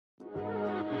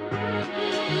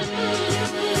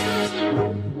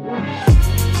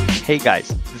Hey guys,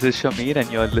 this is Shamir and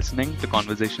you're listening to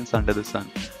Conversations Under the Sun.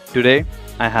 Today,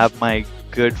 I have my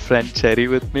good friend Cherry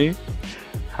with me.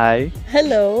 Hi,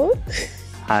 Hello.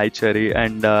 hi Cherry,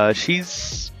 and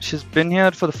she's been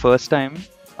here for the first time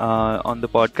on the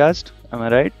podcast. Am I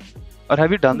right? Or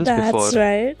have you done this before? That's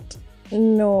right.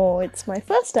 No, it's my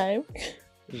first time.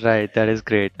 Right, that is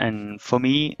great. And for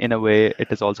me, in a way,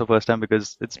 it is also first time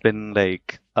because it's been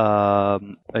like a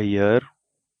year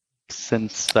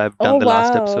since I've done Oh, the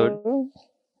last episode. wow.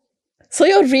 So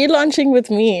you're relaunching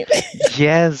with me.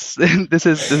 Yes, this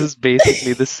is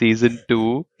basically the season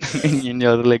two, and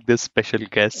you're like the special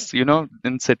guests. You know,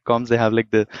 in sitcoms they have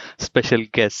like the special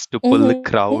guests to pull the Mm-hmm.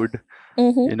 crowd,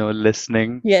 Mm-hmm.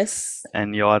 listening, Yes.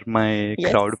 and you're my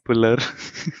Yes. crowd puller.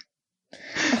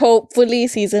 Hopefully,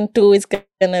 season 2 is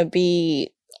gonna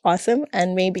be awesome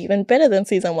and maybe even better than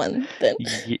season 1 then.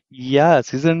 Yeah,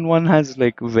 season one has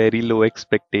like very low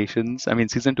expectations. I mean,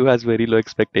 season two has very low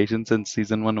expectations, and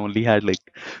season one only had like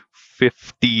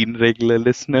 15 regular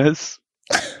listeners.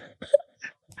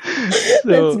 That's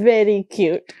So, very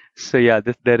cute. so yeah,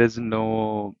 there is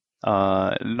not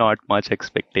much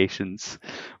expectations.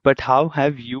 But how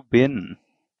have you been?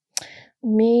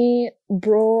 Me,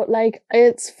 bro, like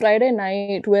it's Friday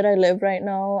night where I live right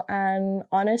now, and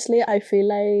honestly, I feel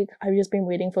like I've just been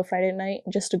waiting for Friday night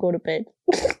just to go to bed.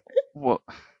 Whoa,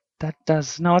 that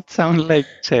does not sound like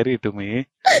Cherry to me.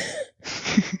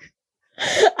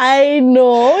 I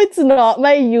know it's not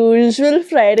my usual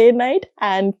Friday night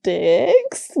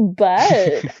antics,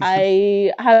 but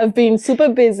I have been super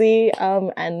busy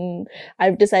and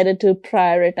I've decided to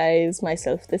prioritize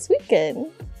myself this weekend.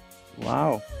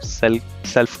 Wow,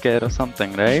 self-care or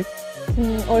something, right?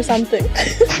 Or something.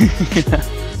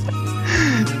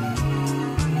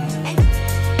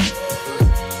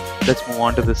 Let's move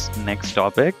on to this next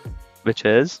topic, which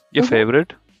is your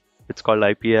favorite. It's called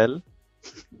IPL.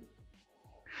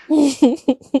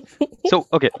 So,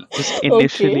 okay, just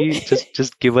initially,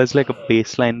 just give us like a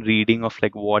baseline reading of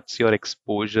like what's your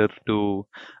exposure to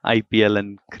IPL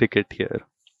and cricket here.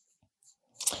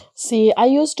 See, I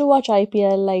used to watch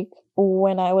IPL like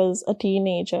when I was a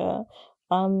teenager.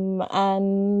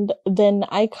 And then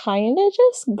I kind of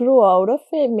just grew out of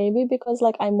it, maybe because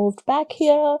like I moved back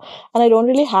here and I don't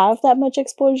really have that much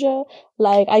exposure.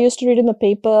 Like I used to read in the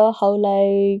paper how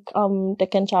like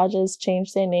Deccan Chargers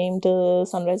changed their name to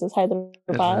Sunrisers Hyderabad,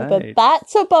 but Right.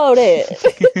 that's about it.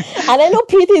 And I know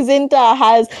Preeti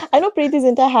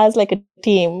Zinta has like a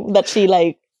team that she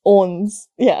like owns.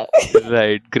 Yeah.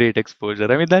 Right, great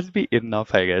exposure. I mean, that'll be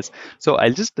enough, I guess. So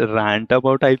I'll just rant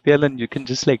about IPL and you can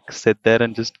just like sit there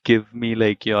and just give me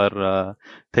like your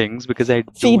things because I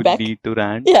do Feedback. need to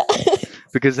rant Yeah.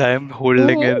 because I am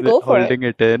holding Go for it. holding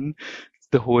it in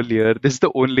the whole year. This is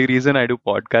the only reason I do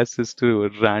podcasts is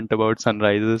to rant about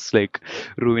Sunrisers like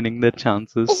ruining their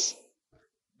chances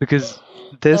because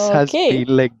this has Okay.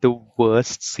 been like the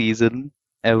worst season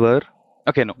ever.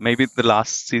 Okay, no, maybe the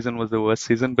last season was the worst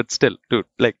season, but still, dude,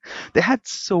 like they had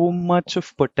so much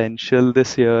of potential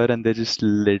this year and they just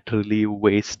literally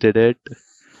wasted it.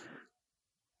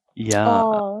 Yeah.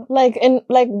 Like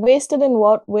wasted in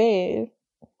what way?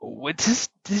 They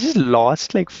just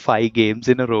lost like 5 games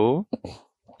in a row.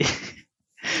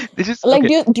 They just Like,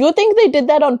 okay. do you think they did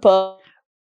that on purpose?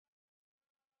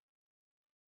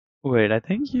 Wait, I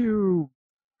think you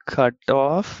cut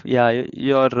off. Yeah,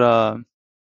 your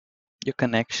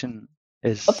connection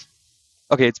is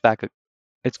okay. It's back.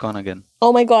 It's gone again.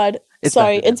 Oh my God! It's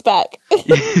Sorry, back again. it's back.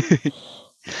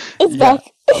 It's Yeah. back.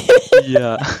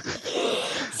 Yeah.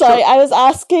 Sorry, I was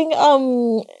asking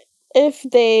if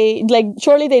they like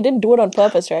surely they didn't do it on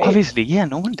purpose, right? Obviously, yeah,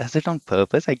 no one does it on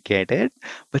purpose. I get it,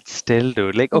 but still,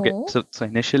 dude. Like, okay, so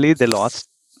initially they lost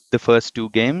the first 2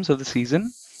 games of the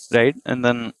season, right? And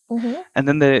then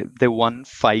they won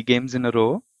 5 games in a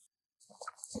row.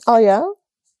 Oh yeah.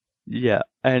 Yeah,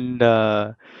 and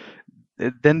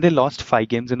then they lost 5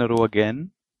 games in a row again,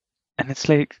 and it's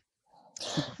like,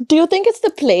 Do you think it's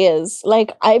the players?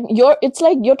 Like it's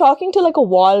like you're talking to like a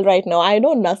wall right now. I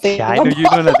know nothing. yeah, I know you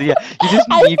know nothing. Yeah, you just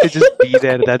need to just be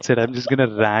there. That's it. I'm just gonna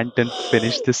rant and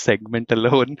finish this segment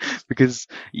alone because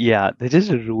yeah, they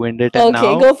just ruined it. And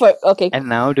Okay, now, go for it. Okay. and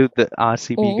now, do the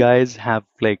RCB guys have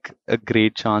like a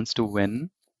great chance to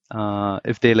win?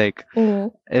 If they like,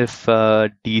 if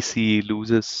DC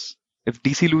loses, if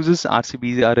DC loses,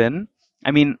 RCB are in. I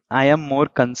mean, I am more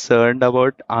concerned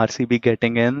about RCB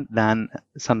getting in than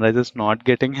Sunrisers not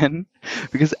getting in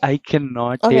because I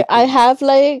cannot Okay, take. I have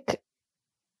like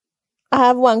I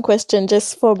have one question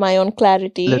just for my own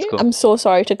clarity. Let's go. I'm so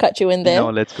sorry to cut you in there. No,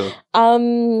 let's go.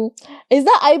 Is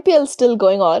the IPL still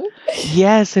going on?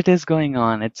 Yes, it is going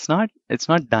on. It's not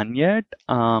done yet.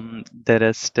 There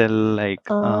is still like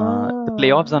the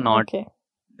playoffs are not. Okay.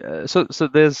 So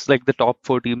there's like the top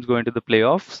four teams going to the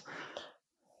playoffs,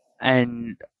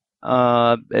 and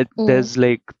there's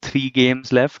like 3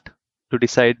 games left to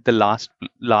decide the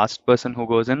last person who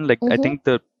goes in. Like I think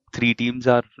the 3 teams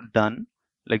are done.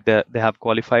 Like they have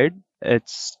qualified.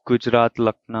 It's Gujarat,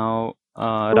 Lucknow,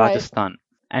 Right. Rajasthan.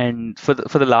 And for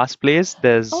the last place,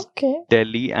 there's Okay.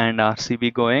 Delhi and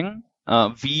RCB going.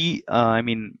 I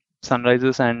mean,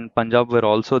 Sunrisers and Punjab were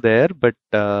also there, but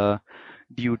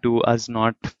due to us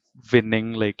not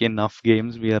winning like enough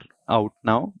games, we are out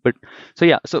now. But so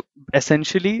yeah, so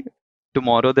essentially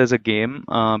tomorrow there's a game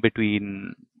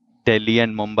between Delhi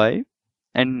and Mumbai,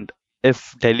 and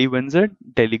if Delhi wins it,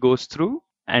 Delhi goes through,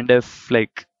 and if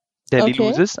like Delhi Okay.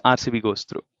 loses, RCB goes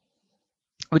through.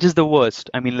 Which is the worst.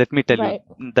 I mean, let me tell Right.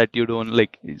 you that you don't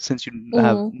like, since you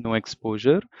have no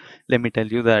exposure, let me tell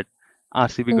you that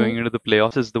RCB going into the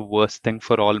playoffs is the worst thing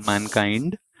for all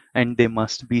mankind, and they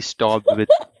must be stopped with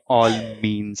all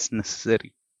means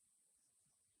necessary.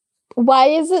 Why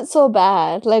is it so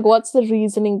bad? Like, what's the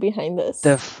reasoning behind this?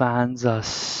 The fans are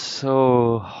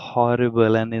so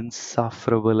horrible and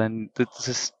insufferable, and it's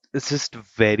just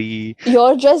very.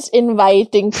 You're just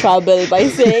inviting trouble by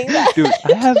saying that. Dude,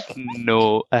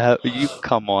 you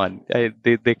come on.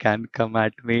 They can come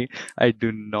at me. I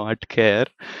do not care.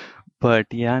 But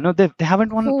yeah, no, they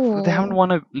haven't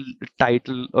won a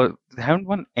title, or they haven't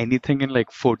won anything in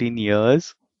like 14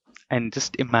 years. And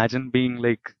just imagine being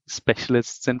like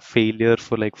specialists in failure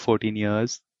for like 14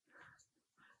 years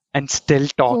and still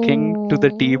talking to the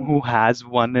team who has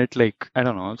won it like, I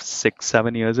don't know, 6,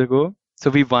 7 years ago. So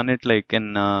we won it like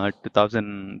in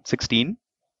 2016.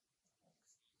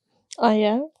 Oh,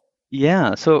 yeah?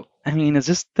 Yeah, so I mean, it's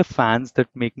just the fans that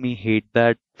make me hate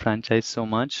that franchise so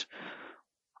much.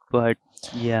 But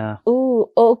yeah. Ooh,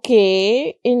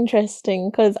 okay. Interesting.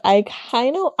 Because I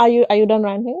kind of... Are you done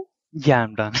ranting? Yeah,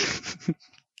 I'm done.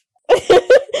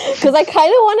 Because I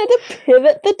kind of wanted to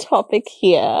pivot the topic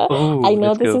here. Oh, I know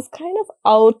let's this go. is kind of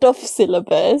out of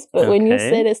syllabus, but when you Okay.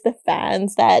 said it's the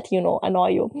fans that,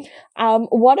 annoy you,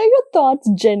 what are your thoughts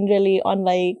generally on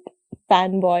like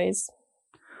fanboys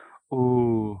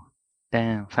Ooh,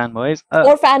 damn, fanboys.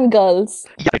 or fangirls?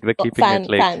 Yeah, we're keeping it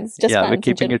like, Fans, just yeah, fans we're in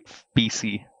keeping general. it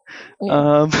PC.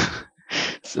 Yeah.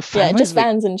 So Yeah, just fanboys, like,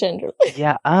 fans in general.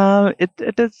 yeah,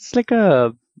 it is like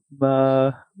a,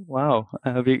 wow,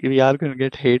 we are gonna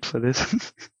get hate for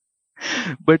this.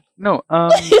 But no,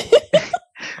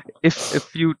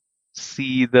 if you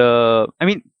see I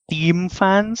mean, team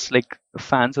fans, like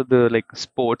fans of the like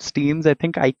sports teams, I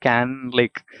think I can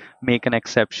like make an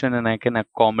exception and I can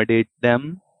accommodate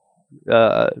them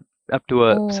up to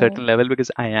a certain level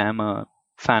because I am a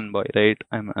fanboy, right?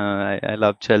 I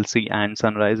love Chelsea and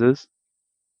Sunrisers.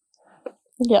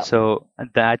 Yeah. So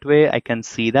that way I can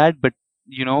see that, but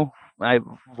you know,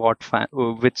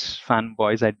 which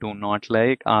fanboys I do not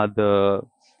like are the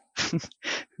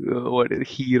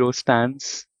hero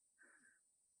stands.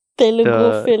 Telugu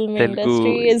The film Telugu.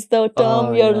 industry is the term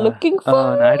Oh you're yeah. looking for.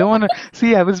 Oh no, I don't want to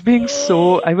see. I was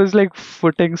like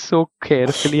footing so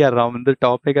carefully around the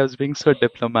topic. I was being so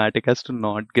diplomatic as to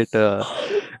not get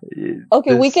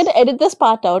Okay, we can edit this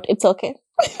part out. It's okay.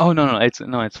 Oh no,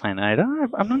 it's fine.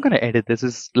 I'm not gonna edit. This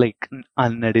is like an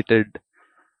unedited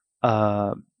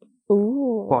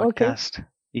Ooh, okay. podcast.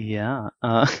 Yeah.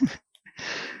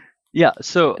 Yeah.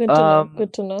 So Good to know.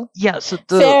 Good to know. yeah. So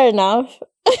Fair enough.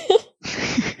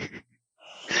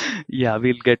 Yeah,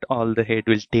 we'll get all the hate.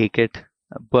 We'll take it,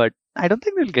 but I don't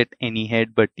think we'll get any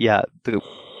hate. But yeah, the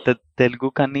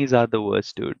Telugu Kannis are the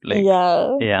worst, dude. Like,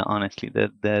 Yeah. Honestly,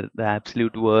 they're the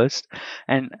absolute worst.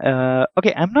 And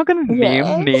okay, I'm not gonna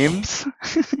name names.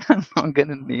 I'm not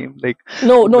gonna name like.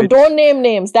 No, don't name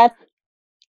names.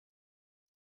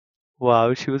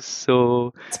 Wow, she was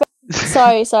so.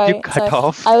 Sorry. You cut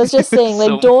off. I was just saying,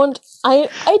 like, don't.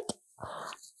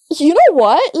 You know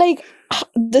what? Like,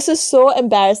 this is so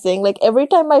embarrassing. Like, every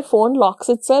time my phone locks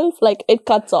itself, like, it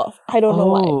cuts off. I don't know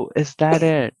why. Oh, is that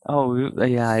it? Oh,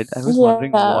 yeah. I was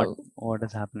wondering what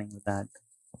is happening with that.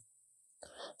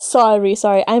 Sorry.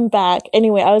 I'm back.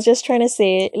 Anyway, I was just trying to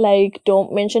say, like,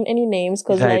 don't mention any names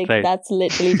because, Right. that's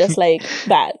literally just like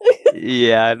bad.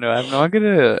 Yeah, no, I'm not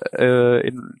gonna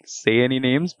say any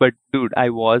names, but dude, I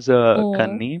was a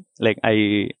Kanni. Like,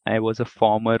 I was a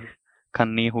former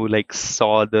Kanni who like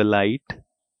saw the light.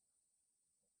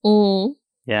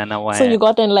 Yeah, Yeah, now So you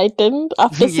got enlightened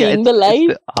after yeah, seeing the it's light?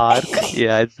 the arc.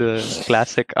 Yeah, it's a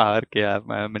classic arc. Yeah,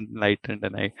 I'm enlightened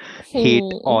and I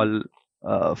hate all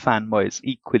fanboys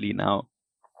equally now.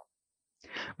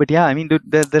 But yeah, I mean, dude,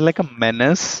 they're like a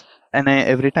menace. And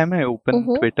every time I open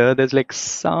Twitter, there's like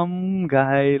some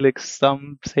guy, like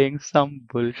saying some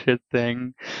bullshit thing,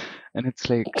 and it's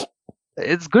like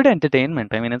it's good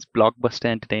entertainment. I mean, it's blockbuster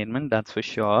entertainment, that's for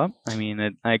sure. I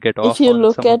mean, I get If off you on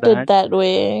look some of at it that. that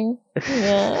way,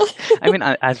 yeah. I mean,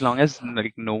 as long as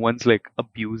like no one's like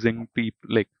abusing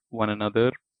people like one another,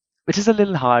 which is a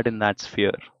little hard in that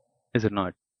sphere, is it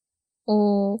not?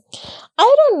 I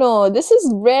don't know. This is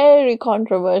very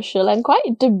controversial and quite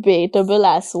debatable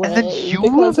as And then well you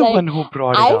were because, the like, one who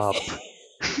brought it I. up.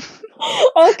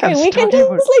 Okay, I'm we can talking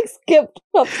about. just like skip.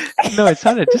 No, it's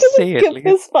not. We Just can say just it. skip Like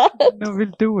this part. no,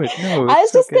 we'll do it. No, I was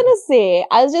it's just okay. gonna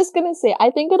say,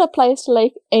 I think it applies to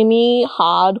like any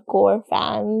hardcore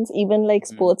fans, even like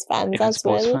sports fans Even as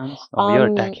sports well. fans? Oh,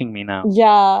 you're attacking me now.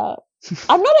 Yeah.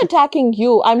 I'm not attacking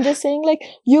you. I'm just saying like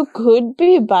you could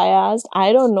be biased.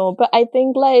 I don't know. But I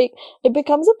think like it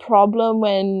becomes a problem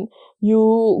when you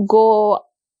go,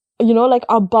 you know, like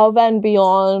above and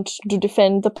beyond to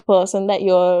defend the person that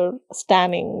you're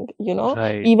standing, you know,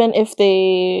 Right. even if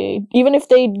they,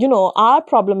 you know, are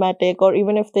problematic, or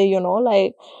even if they, you know,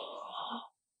 like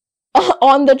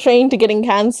on the train to getting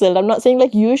cancelled. I'm not saying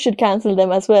like you should cancel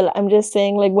them as well. I'm just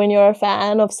saying like when you're a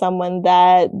fan of someone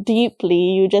that deeply,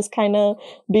 you just kind of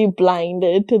be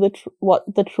blinded to what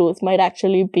the truth might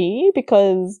actually be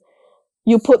because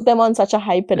you put them on such a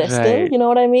high pedestal. Right. You know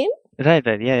what I mean? Right.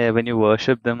 Yeah. When you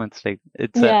worship them, it's like if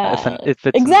it's an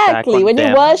attack Exactly. on When you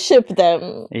them. worship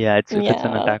them. Yeah. If it's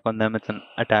an attack on them, it's an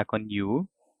attack on you,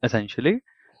 essentially.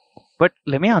 But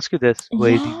let me ask you this: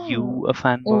 were you a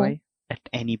fanboy at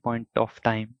any point of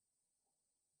time?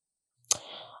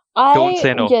 Don't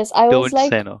say no. Yes, I was Don't like,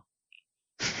 say no.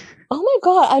 oh my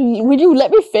god, will you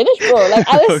let me finish, bro? Like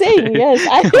I was saying, yes,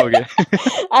 Okay.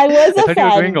 I was a I thought you were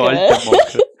fan going all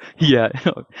democratic. Yeah.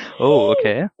 Oh,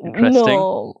 okay. Interesting.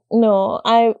 No,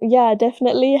 I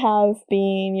definitely have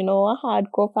been, you know, a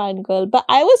hardcore fangirl, but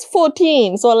I was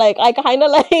 14, so like I kind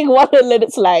of like want to let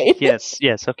it slide.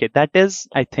 Yes, okay. That is,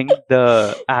 I think,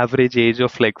 the average age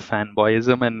of like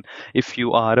fanboyism, and if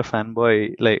you are a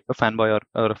fanboy, like a fanboy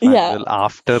or a fangirl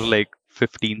after like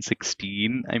 15,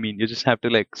 16, I mean, you just have to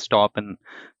like stop and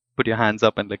put your hands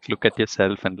up and like look at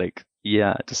yourself and like,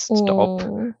 yeah, just stop.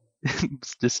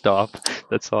 Just stop.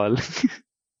 That's all.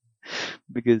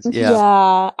 Because again,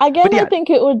 I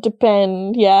think it would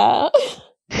depend.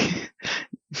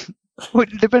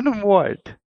 Would depend on what?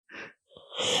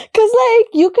 Cause like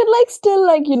you could like still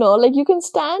like, you know, like you can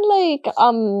stand like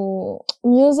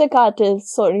music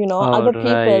artists or, you know, other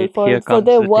people for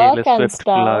their work and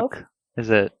stuff. Plug. Is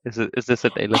this a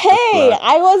Taylor Swift Hey, plug?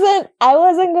 I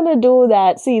wasn't gonna do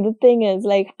that. See, the thing is,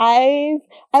 like, I've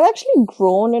actually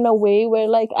grown in a way where,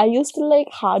 like, I used to, like,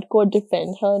 hardcore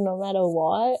defend her no matter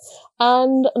what.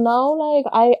 And now, like,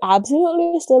 I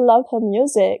absolutely still love her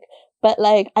music. But,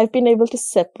 like, I've been able to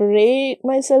separate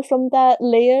myself from that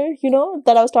layer, you know,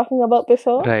 that I was talking about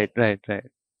before. Right.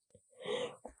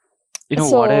 You know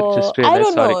what I've just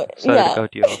realized?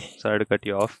 Sorry to cut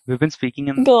you off. We've been speaking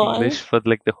in English for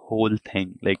like the whole thing,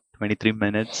 like 23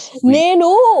 minutes. నేను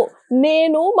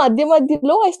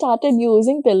మధ్యలో I started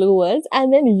using Telugu words and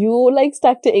then you like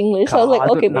stuck to English. I was like,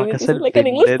 okay, maybe this is like an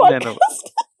English podcast.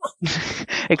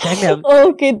 Exactly.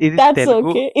 Okay, that's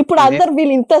okay. ఇప్పుడు అందరు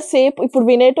వీళ్ళు ఇంతసేపు ఇప్పుడు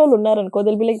వినేటోళ్ళు ఉన్నారు అనుకో,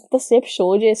 వీళ్ళు ఇంతసేపు షో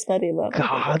చేస్తున్నారు ఇలా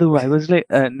కాదు. ఐ వాజ్ లైక్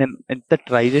నేను ఎంత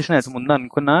ట్రై చేసిన ముందు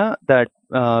అనుకున్నా that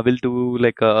will do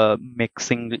like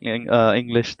mixing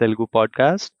English Telugu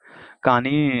podcast,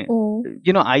 కానీ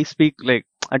యునో ఐ స్పీక్ లైక్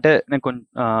అంటే నేను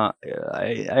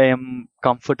ఐఎమ్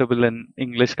కంఫర్టబుల్ ఇన్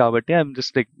ఇంగ్లీష్ కాబట్టి I'm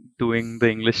just like doing the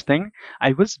English thing. I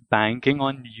was banking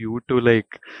on you to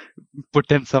like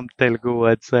put in some Telugu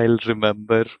words I will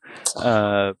remember.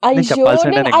 నేను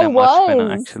చెప్పాల్సిందే నేను మర్చిపోయినా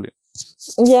actually.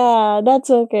 Yeah,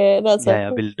 that's okay.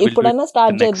 ఇప్పుడైనా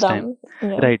start చేద్దాం.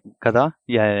 Right, kada?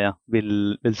 Yeah.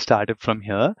 We'll start it from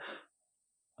here.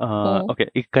 Okay,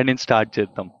 ikkad నుంచి start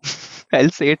చేద్దాం.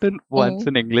 I'll say it once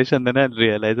in English and then I'll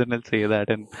realize and I'll say that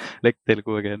in like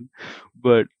Telugu again.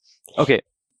 But okay,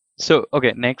 so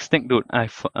okay, next thing, dude.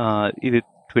 ఇది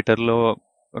Twitter లో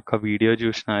ఒక video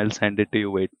చూసిన. I'll send it to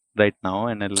you right now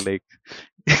and I'll like.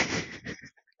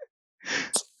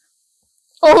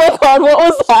 Oh my god, what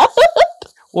was that?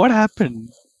 What happened?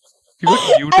 You got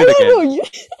muted again.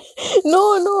 No,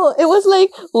 it was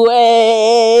like,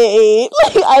 wait,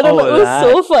 like I don't know, it was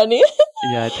so funny.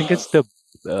 Yeah, I think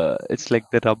it's like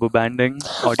the rubber banding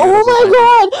audio. Oh my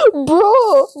god,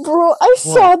 bro, I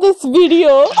saw this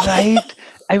video. Right,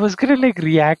 I was gonna like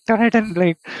react on it and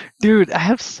like, dude, I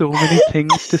have so many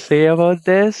things to say about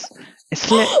this. It's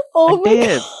like, Oh my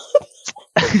damn.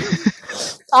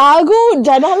 ఆగు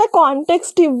జనాల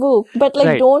context ఇవ్వు but like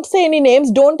Right. Don't say any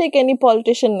names don't take any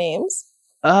politician names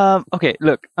Okay,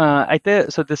 look,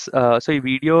 so this, so a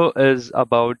video is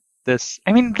about this.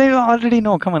 I mean, they already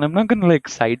know. Come on, I'm not gonna like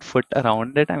side foot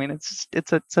around it. I mean,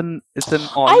 it's an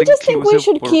I just think we all-inclusive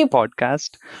should keep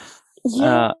podcast.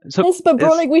 So yes but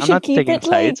bro like we I'm should not keep taking it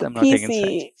sides. like I'm not taking PC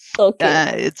sides. okay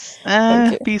It's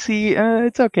okay PC.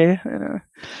 It's okay.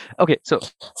 Okay, so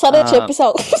సరే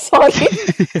చెప్పేసావు sorry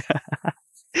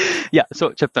yeah, so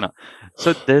Cheptana. So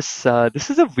this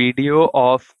is a video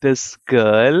of this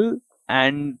girl,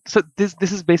 and so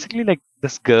this is basically like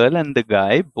this girl and the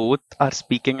guy both are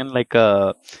speaking in like a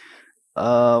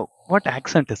what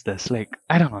accent is this? Like,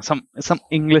 I don't know, some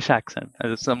English accent,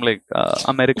 some like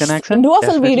American accent. నువ్వు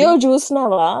అసలు Definitely. Video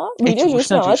చూసినావా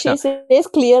చూసినా.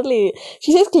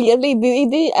 she says clearly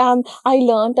ఇది I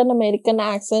learnt an American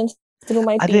accent through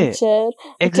my అదే, teacher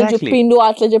ఇట్లా exactly. చెప్పిండు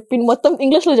అట్లా చెప్పిండు మొత్తం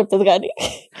ఇంగ్లీష్ లో చెప్తుంది కానీ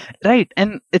Right,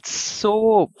 and it's so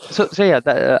yeah,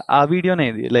 our video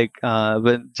nahi, like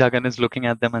when Jagan is looking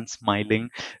at them and smiling.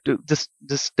 To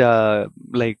just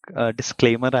like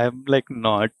disclaimer, I'm like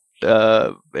not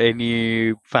any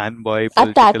fanboy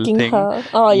political attacking thing. her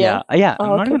oh yeah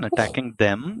I'm not okay even attacking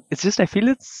them. It's just I feel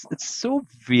it's so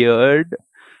weird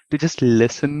to just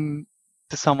listen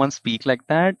to someone speak like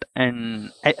that, and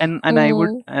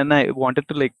I wanted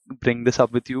to like bring this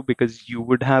up with you because you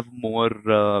would have more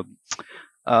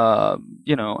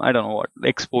I don't know what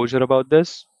exposure about this,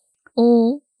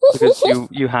 because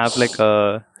you have like a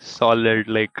solid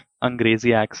like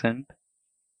Angrezi accent.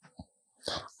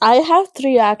 I have 3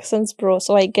 accents bro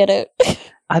so I get it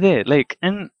Like,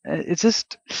 and it's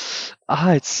just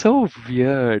it's so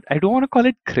weird. I don't want to call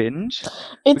it cringe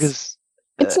because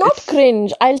it's not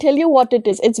cringe. I'll tell you what it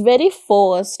is. It's very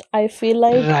forced. I feel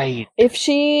like right. if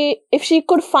she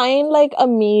could find like a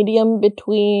medium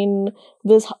between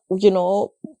this,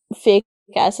 fake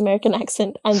ass American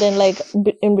accent and then like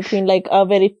in between like a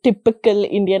very typical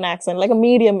Indian accent, like a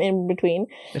medium in between,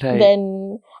 Right.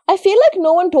 then I feel like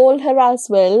no one told her as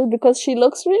well because she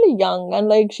looks really young and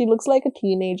like she looks like a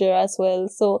teenager as well.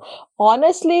 So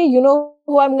honestly, you know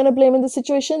who I'm gonna blame in this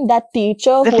situation? That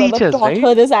teacher, The whoever teachers, taught right?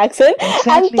 her this accent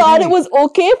Exactly and thought right. it was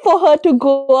okay for her to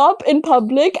go up in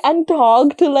public and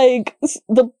talk to like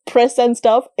the press and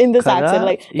stuff in this Kara, accent.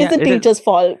 Like yeah, it's the it is- teacher's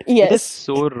fault. It is Yes.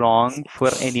 so wrong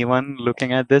for anyone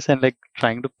looking at this and like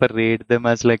trying to parade them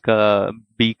as like a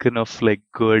beacon of like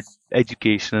good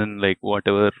education, like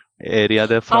whatever area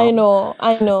they're from.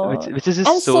 I know. Which is just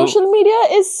And so. social media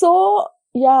is so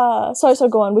sorry,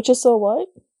 go on. Which is so what?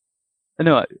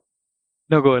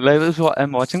 No, go on. Like,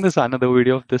 I'm watching this another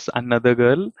video of this another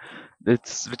girl.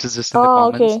 Which is just in the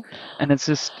comments, Okay. and it's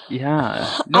just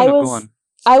go on.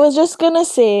 I was just gonna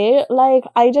say, like,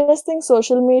 I just think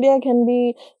social media can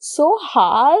be so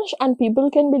harsh and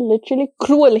people can be literally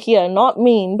cruel here. Not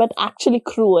mean, but actually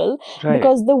cruel. Right.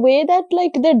 Because the way that,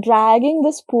 like, they're dragging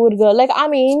this poor girl, like, I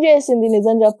mean, Jason,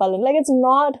 like, it's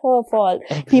not her fault.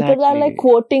 Exactly. People are, like,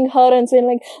 quoting her and saying,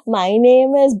 like, my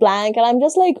name is blank. And I'm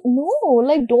just like, no,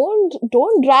 like,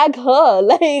 don't drag her.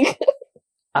 Like...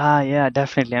 Yeah,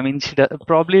 definitely. I mean, she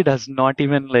probably does not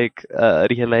even like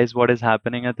realize what is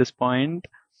happening at this point.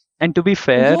 And to be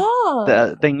fair,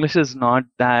 Yeah. the English is not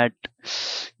that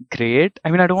great.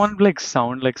 I mean, I don't want to like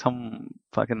sound like some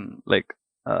fucking like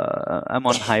I'm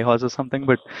on high horse or something,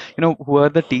 but you know, whoever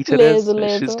the teacher is,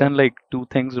 she's done like 2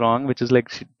 things wrong, which is like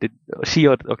she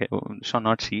or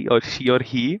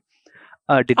he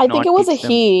did I not think it was a teach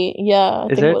them. he. Yeah. I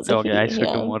Is think it? it was a Okay, he. I should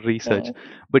do Yeah. more research. Yeah.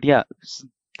 But yeah,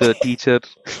 the teacher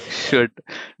should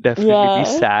definitely be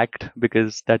Yeah. sacked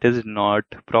because that is not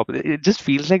proper. It just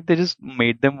feels like they just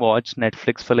made them watch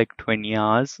Netflix for like 20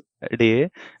 hours a day,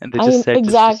 and they just said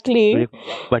exactly.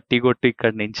 బట్టి కొట్టి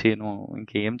ఇక్కడ నుంచి నువ్వు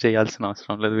ఇంకేం చేయాల్సిన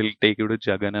అవసరం లేదు, will take you to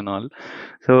Jagan and all.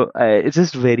 So it's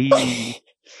just very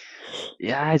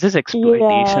it's just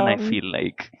exploitation. I feel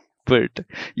like. But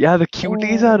yeah, the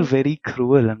cuties are very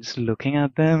cruel. I'm just looking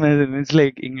at them and it's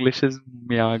like English is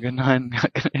Myagana and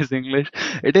Myagana is English.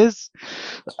 It is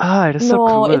so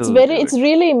cruel. No, it's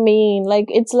really mean. Like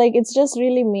it's just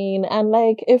really mean. And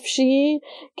like if she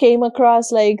came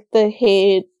across like the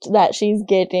hate that she's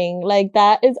getting, like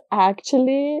that is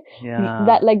actually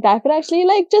that could actually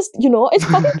like just it's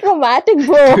fucking traumatic,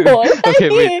 bro.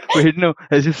 Okay, wait, no,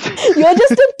 I just you're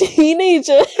just a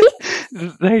teenager.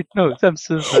 Right, no, I'm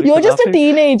so sorry. You're were just a laughing.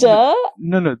 teenager.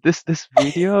 No. This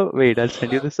video. Wait, I'll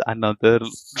send you this another.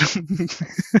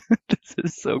 This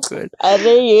is so good.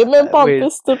 అరే ఏమేం Wait,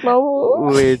 పంపిస్తున్నావు?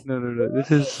 no. This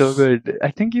is so good.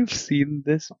 I think you've seen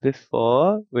this before.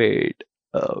 Wait.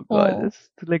 Oh God, this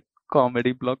is like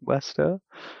comedy blockbuster.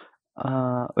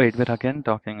 Wait, we're again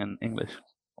talking in English.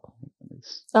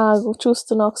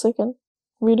 చూస్తున్నా ఒక second.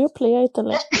 Video play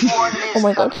అవుతలే. Oh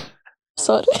my God.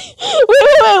 Sorry.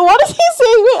 Wait. What is he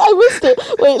saying? Wait, I missed it.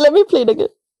 Wait, let me play it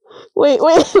again. Wait.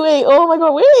 Oh my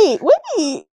God. Wait.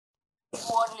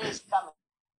 Only is coming.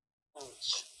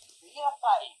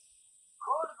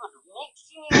 Good.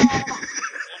 Mixing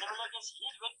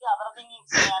heat with the other things.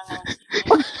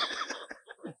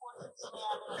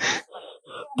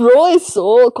 Bro is so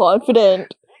confident.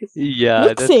 Yeah,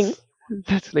 Mixing.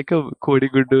 that's like a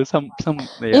Kodiguddu. Some.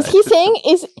 Yeah, Is he saying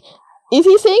is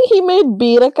he saying he made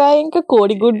birakai inka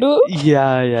kodiguddu?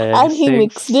 Yeah. And he's he saying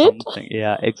mixed it? something.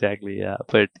 Yeah, exactly. Yeah,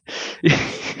 but.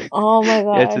 Oh my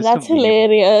God, it's just that's a meme.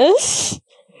 hilarious.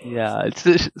 Yeah,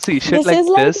 see, shit This like is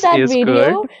like this that is video.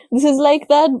 good. This is like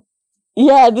that.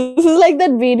 Yeah, this is like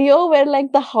that video where like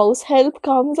the house help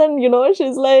comes and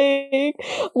she's like,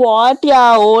 "What?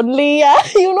 Yeah, only yeah."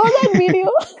 You know that video?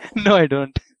 No, I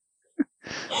don't.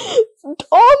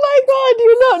 Oh my God,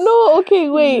 you don't know? Okay,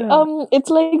 wait. Yeah.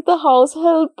 It's like the house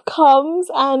help comes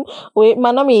and wait,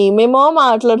 మనం ఏమేమో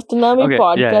మాట్లాడుతున్నాం ఈ Okay,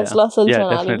 podcast లో అసలు yeah,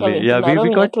 జనాలు ఇంకా definitely. Yeah, వింటున్నారో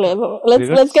we got వినట్లేదో. we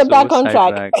got Let's get so back on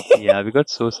track. sidetracked. Yeah, we got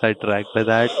so sidetracked by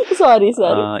that. Sorry.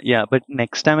 Yeah, but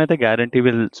next time I guarantee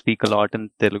we'll speak a lot in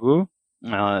Telugu.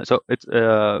 So it's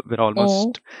we're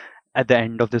almost at the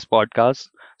end of this podcast.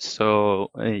 So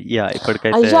yeah,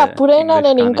 ఇప్పటికైతే అయ్యో అప్పుడైనా English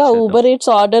నేను ఇంకా కానిచ్చేద్దాం. Uber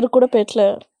eats order కూడా పెట్టలే.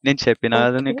 నేను చెప్పినా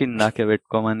కదా Okay. నీకు ఇందాకే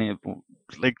పెట్టుకోమని,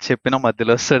 లైక్ చెప్పిన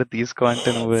మధ్యలో వస్తారు తీసుకో అంటే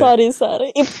నువ్వు. సారీ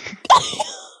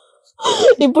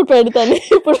ఇప్పుడు పెడతాను.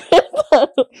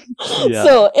 Yeah.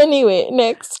 So anyway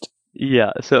next.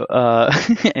 Yeah. So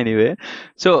anyway,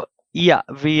 so yeah,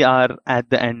 we are at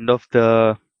the end of the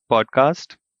podcast.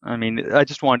 I mean, I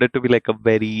just wanted to be like a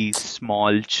very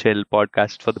small, chill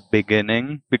podcast for the beginning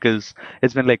because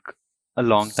it's been like a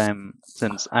long time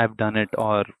since I've done it,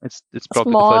 or it's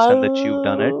probably the first time that you've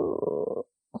done it.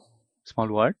 Small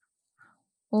what?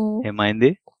 Hey,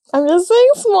 Mindy? I'm just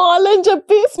saying small and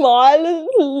చెప్పి small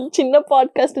చిన్న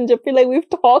podcast అని చెప్పి like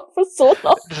we've talked for so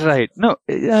long. Right. No.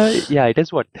 Yeah, it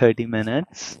is what 30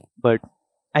 minutes, but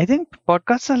I think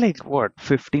podcasts are like what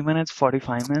 50 minutes,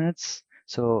 45 minutes.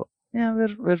 So yeah,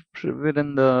 we're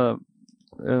in the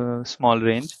small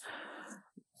range.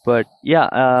 But yeah.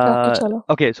 Okay, chalo.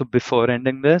 Okay. So before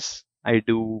ending this, I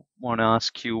do want to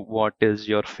ask you, what is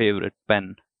your favorite pen?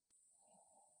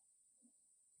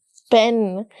 Pen.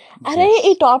 అరే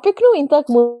ఈ topic నువ్వు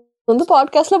ఇంతకు ముందు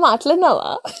podcast లో మాట్లాడినావా?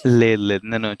 లేదు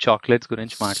నేను chocolates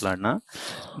గురించి మాట్లాడినా.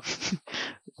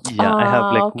 Yeah, I have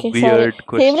like weird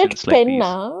questions like these.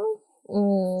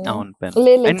 అవును, pen.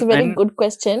 It's very good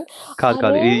question.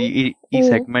 కాదు ఈ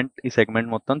సెగ్మెంట్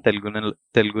మొత్తం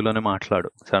తెలుగులోనే మాట్లాడు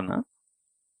సరేనా?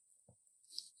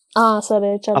 సరే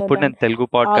అప్పుడు నేను తెలుగు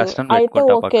పాడ్కాస్ట్ అని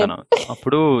పెట్టుకుంటా పక్కన.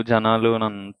 అప్పుడు జనాలు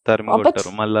నన్ను తరిమి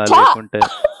కొట్టారు మళ్ళా, లేకుంటే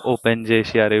ఓపెన్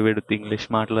చేసి అరే వీడు ఇంగ్లీష్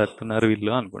మాట్లాడుతున్నారు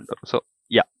వీళ్ళు అనుకుంటారు. So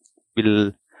yeah,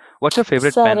 what's your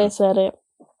favourite pen? సరే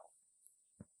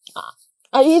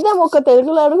ఇదే ఒక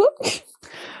తెలుగులో అడుగు.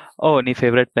 ఓ, నీ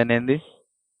ఫేవరెట్ పెన్ ఏంది?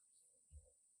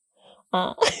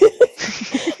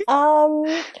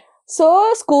 సో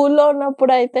స్కూల్లో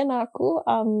ఉన్నప్పుడు అయితే నాకు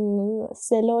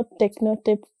సెలో టెక్నో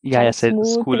టిప్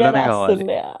స్కూల్లోనే కావాలి.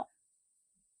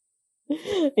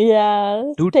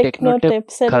 టెక్నో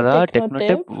టిప్ కదా, techno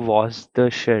tip was the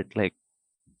shit.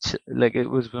 Like it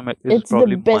was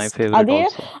probably my favourite. అదే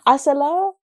అసలు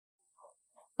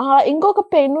ఇంకొక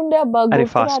పెన్ ఉండే అబ్బా,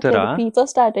 పీతో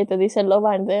స్టార్ట్ అవుతుంది సెల్లో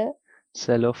వాడితే.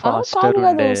 సెలో ఫాస్టర్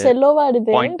ఉండే. సెల్లో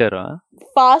వాడితే పాయింటరా?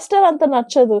 ఫాస్టర్ అంత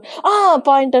నచ్చదు.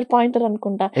 పాయింటర్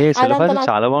అనుకుంటా.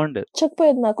 చాలా బాగుండేది.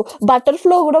 చెప్పలేదు నాకు. బటర్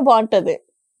ఫ్లో కూడా బాగుంటది.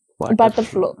 Butter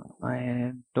flow I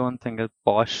don't think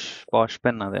posh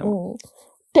pen అదేమో.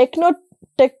 టెక్నో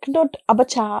అబ్బా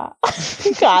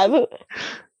కాదు.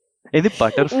 ఇది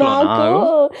బటర్ ఫ్లో. నాకు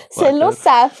సెల్లో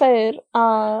సాఫైర్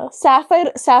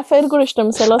కూడా ఇష్టం.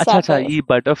 సెల్లో సాఫైర్. ఈ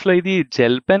బటర్ ఫ్లో ఇది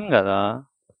జెల్ పెన్ కదా?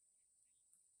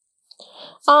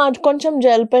 కొంచెం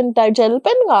జెల్ పెన్ కాదు, జెల్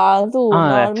పెన్ కాదు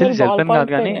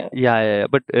కానీ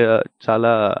బట్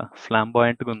చాలా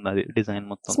ఫ్లాంబాయంట్ గా ఉంది అది డిజైన్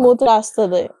మొత్తం. స్మూత్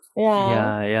రాస్తుంది.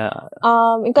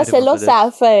 ఇంకా సెల్లో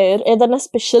సాఫైర్ ఏదైనా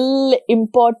స్పెషల్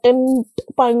ఇంపార్టెంట్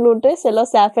పనులు ఉంటే సెల్లో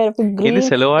సాఫైర్ గ్రీన్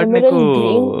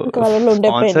కలర్ లో ఉండే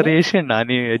స్పాన్సర్ చేసిండా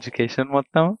నీ ఎడ్యుకేషన్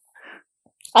మొత్తం?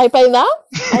 అయిపోయిందా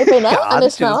కాదు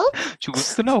అనేసినావా?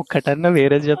 చూస్తున్నా ఒక్కటన్నా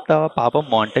వేరే చెప్తావా? పాపం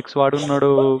మాంటెక్స్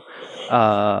వాడున్నాడు.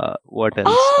 What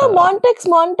else?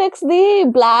 మాంటెక్స్ ది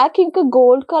బ్లాక్ ఇంకా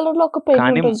గోల్డ్ కలర్ లో ఒక పెన్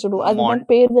కానీ ఉంటుంది చూడు, అది దాని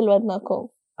పేరు తెలియదు నాకు.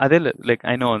 అదే లైక్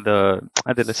ఐ నో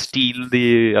అదే స్టీల్ ది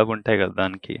అవి ఉంటాయి కదా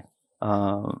దానికి.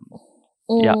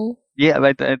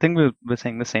 I think we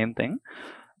saying the same thing.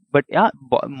 But yeah,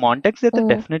 Montex అయితే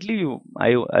definitely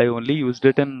I only used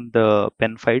it in the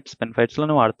pen fights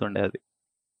లోనే వాడుతుండే అది.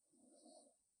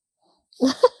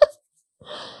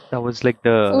 That was like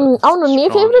the అవును. నీ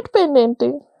ఫేవరెట్ పెన్ ఏంటి?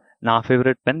 నా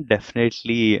ఫేవరెట్ పెన్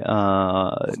డెఫినెట్లీ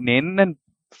నేను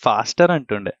ఫాస్టర్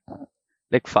అంటుండే.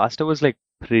 Like faster was like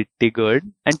pretty good,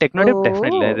 and Technotip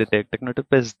definitely. Technotip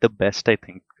is the best, I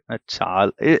think.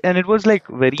 And it was like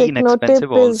very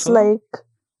inexpensive also. Like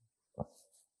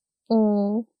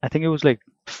I think it was like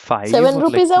 5 7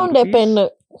 rupees ఉండే pen.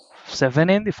 7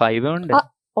 ఏంది 5 ఉండే.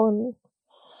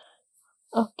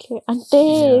 Okay, అంటే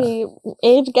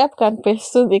age gap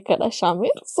కనిపిస్తుంది ఇక్కడ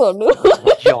Shameer. So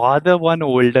you're the one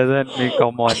older than me.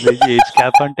 Come on, age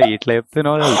gap అంటే ఇట్లా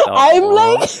చెప్తున్నావు తెలుసా? I'm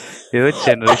like ఏదో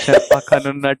జనరేషన్ పక్కన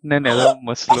ఉన్నట్టు నేను ఏదో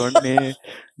ముసలోని,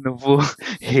 నువ్వు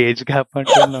ఏజ్ గ్యాప్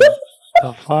అంటున్నావు.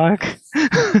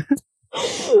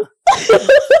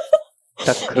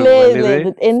 లేదు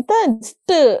ఎంత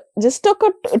జస్ట్ ఒక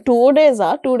 2 days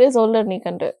ఓల్డర్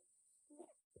నీకంటే.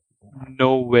 No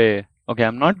way. Okay,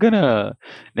 I'm not gonna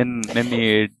నేను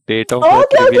డేట్ ఆఫ్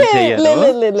బర్త్ రివీల్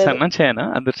చేయను. సన్న చేయనా?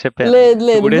 అందరు చెప్పాను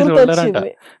 2 days ఓల్డర్ అంట.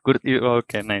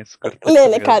 Okay, nice.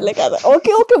 కాదు.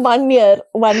 Okay 1 year.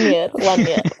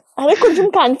 అరే కొంచెం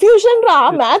కన్ఫ్యూజన్ రా,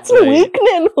 మ్యాథ్స్ లో వీక్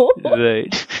నేను.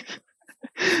 రైట్.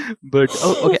 బట్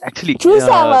ఓకే, యాక్చువల్లీ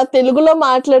చూసావా తెలుగులో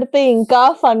మాట్లాడితే ఇంకా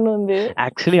ఫన్ ఉంది.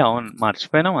 యాక్చువల్లీ అవును,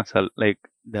 మర్చిపోయినాం అసలు. Like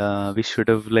we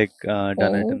should have like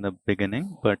done it in the beginning.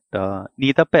 But నీ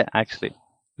తప్పే యాక్చువల్లీ,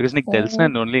 బికాస్ నీకు తెలుసు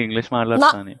నేను ఓన్లీ ఇంగ్లీష్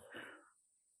మాట్లాడతాను.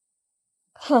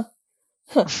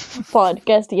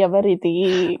 పాడ్కాస్ట్ ఎవరిది?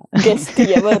 గెస్ట్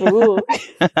ఎవరు?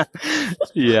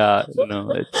 Yeah, no,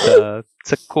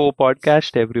 it's a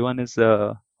co-podcast. Everyone is a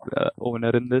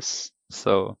owner in this.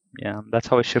 So yeah, that's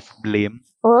how I shift blame.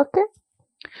 Okay.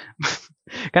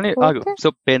 కానీ so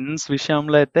pens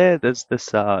విషయంలో అయితే this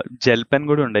gel pen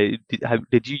కూడా ఉండే.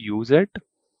 Did you use it?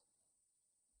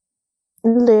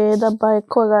 లేదబ్బా,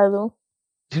 ఎక్కువ కాదు.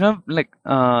 You know,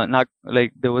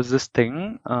 like there was this thing,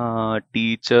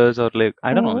 teachers or like I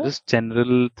don't know, this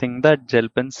general thing that gel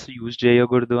pens use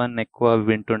చేయకూడదు అని ఎక్కువ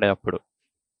వింటుండే అప్పుడు.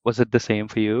 Was it the same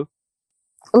for you?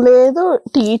 లేదు,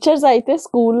 టీచర్స్ అయితే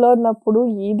స్కూల్లో ఉన్నప్పుడు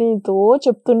ఇదేదో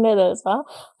చెప్తుండే తెలుసా,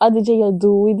 అది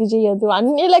చెయ్యద్దు ఇది చెయ్యద్దు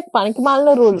అన్ని లైక్ పనికి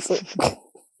మాలిన రూల్స్.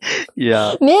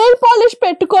 నెయిల్ పాలిష్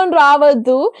పెట్టుకొని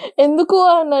రావద్దు, ఎందుకు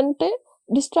అని అంటే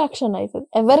డిస్ట్రాక్షన్ అవుతుంది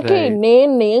ఎవరికి.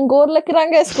 నేను గోర్లకి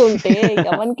రంగేసుకుంటే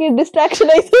ఎవరికి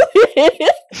డిస్ట్రాక్షన్ అవుతుంది.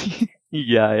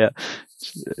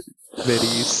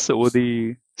 Very sodi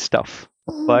stuff.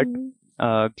 But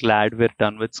glad we're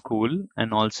done with school, and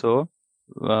also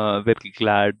we're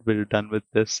glad we're done with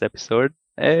this episode.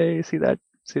 Hey, see that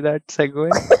segue?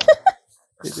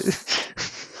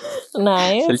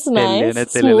 Nice.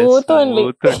 Smooth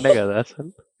ఉండే కదా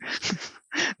అసలు.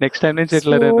 నెక్స్ట్ టైం నుంచి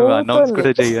ఇట్లా నేను అనౌన్స్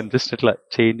కూడా చేయను, జస్ట్ ఇట్లా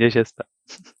చేంజ్ చేసేస్తా.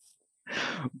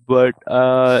 But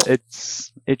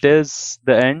it is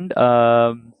the end,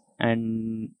 and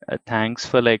thanks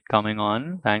for like coming on,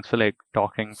 thanks for like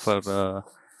talking for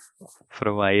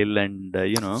a while, and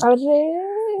you know,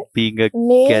 being a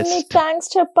guest. Thanks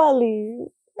చెప్పాలి.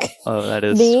 That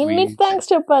is sweet. Thanks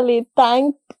చెప్పాలి.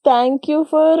 Thank you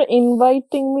for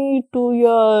inviting me to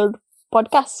your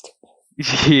podcast.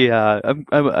 Yeah,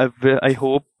 I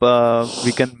hope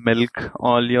we can milk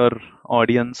all your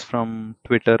audience from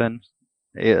Twitter and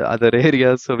other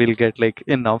areas, so we'll get like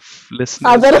enough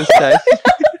listeners this time.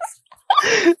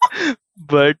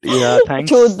 But yeah, thanks.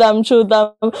 చూద్దాం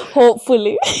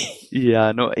hopefully. Yeah,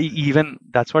 no, even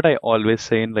that's what I always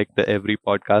say in like the every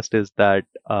podcast is that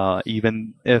even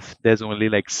if there's only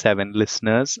like 7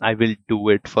 listeners, I will do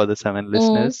it for the 7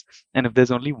 listeners. And if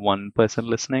there's only 1 person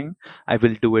listening, I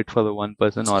will do it for the 1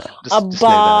 person, or just like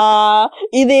that.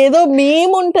 ఇదేదో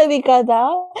meme ఉంటది కదా,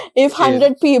 if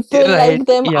 100 people like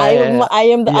them, I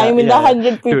am in the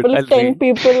 100 people. Dude, 10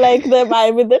 people like them, I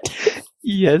am in it.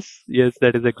 Yes,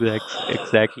 that is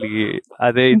exactly.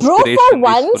 Bro,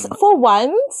 for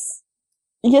once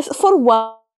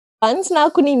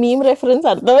నాకు నీ meme reference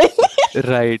అర్థమైంది.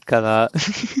 Right కదా.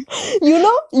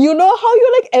 you know how you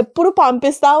like ఎప్పుడు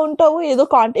పంపిస్తా ఉంటావు, ఏదో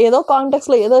contacts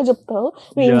లో ఏదో చెప్తావు,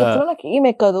 నువ్వు ఏం చెప్తావు నాకు ఏం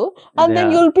ఎక్కదు, and then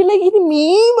you'll be like ఇది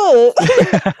మీమ్.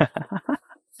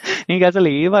 నీకు అసలు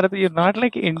ఏం అర్థం, you're not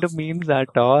like into memes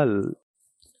at all.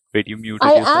 Wait, you muted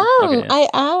yourself? Okay, yeah. I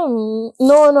am.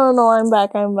 No, I'm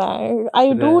back. I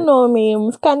do Right. know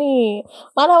memes, కానీ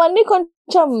మనవన్నీ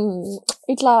కొంచెం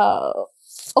ఇట్లా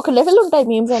ఒక లెవెల్ ఉంటాయి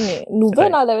మీమ్స్ అన్ని. నువ్వే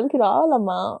Right. నా లెవెల్కి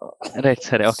రావాలమ్మా. Right,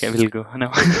 sorry. Okay, we'll go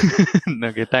now.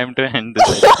 Okay, time to end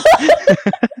this. I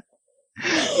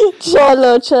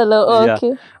think. చలో Yeah. Okay.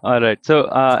 All right. So,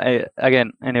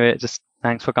 anyway, just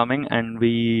thanks for coming, and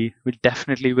we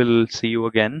definitely will see you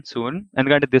again soon. And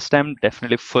this time,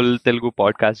 definitely full Telugu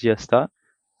podcast chesta.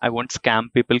 I won't scam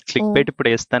people. Clickbait ఇప్పుడు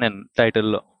వేస్తాను నేను title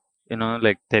లో.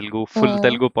 Like full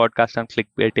Telugu podcast and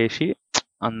clickbait వేసి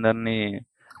అందరినీ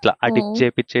ఇట్లా addict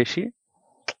చేపిచ్చేసి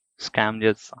scam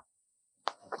చేస్తా.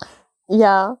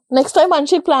 Yeah next time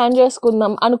మంచి ప్లాన్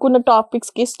చేసుకుందాం, అనుకున్న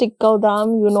టాపిక్స్ కి స్టిక్ అవుదాం.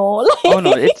 Oh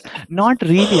no, it's not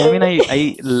really. I mean,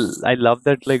 I love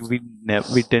that like we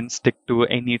didn't stick to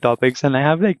any topics, and I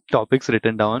have like topics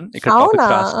written down. Topics అవునా?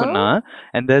 రాసుకున్నా,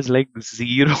 and there's like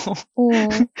zero.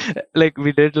 Like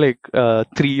we did like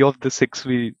 3 of the 6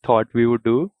 we thought we would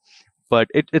do, but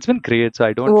it's been great. So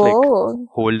I don't like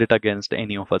hold it against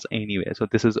any of us anyway. So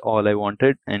this is all I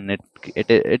wanted, and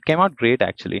it came out great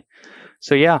actually.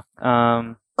 So yeah,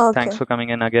 thanks for coming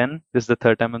in again. This is the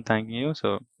third time I'm thanking you, so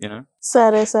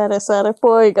సరే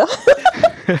పోయిగా.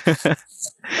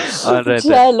 All right.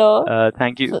 చలో.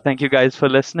 Thank you guys for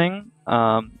listening.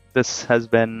 This has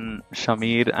been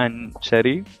Shamir and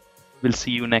Cherry. We'll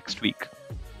see you next week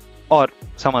or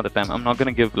some other time. I'm not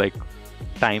gonna give like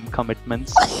time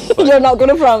commitments. You're not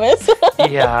gonna promise.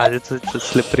 Yeah, it's a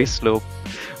slippery slope.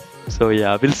 So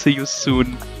yeah, we'll see you soon.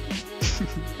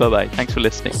 Bye bye. Thanks for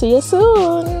listening. See you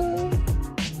soon.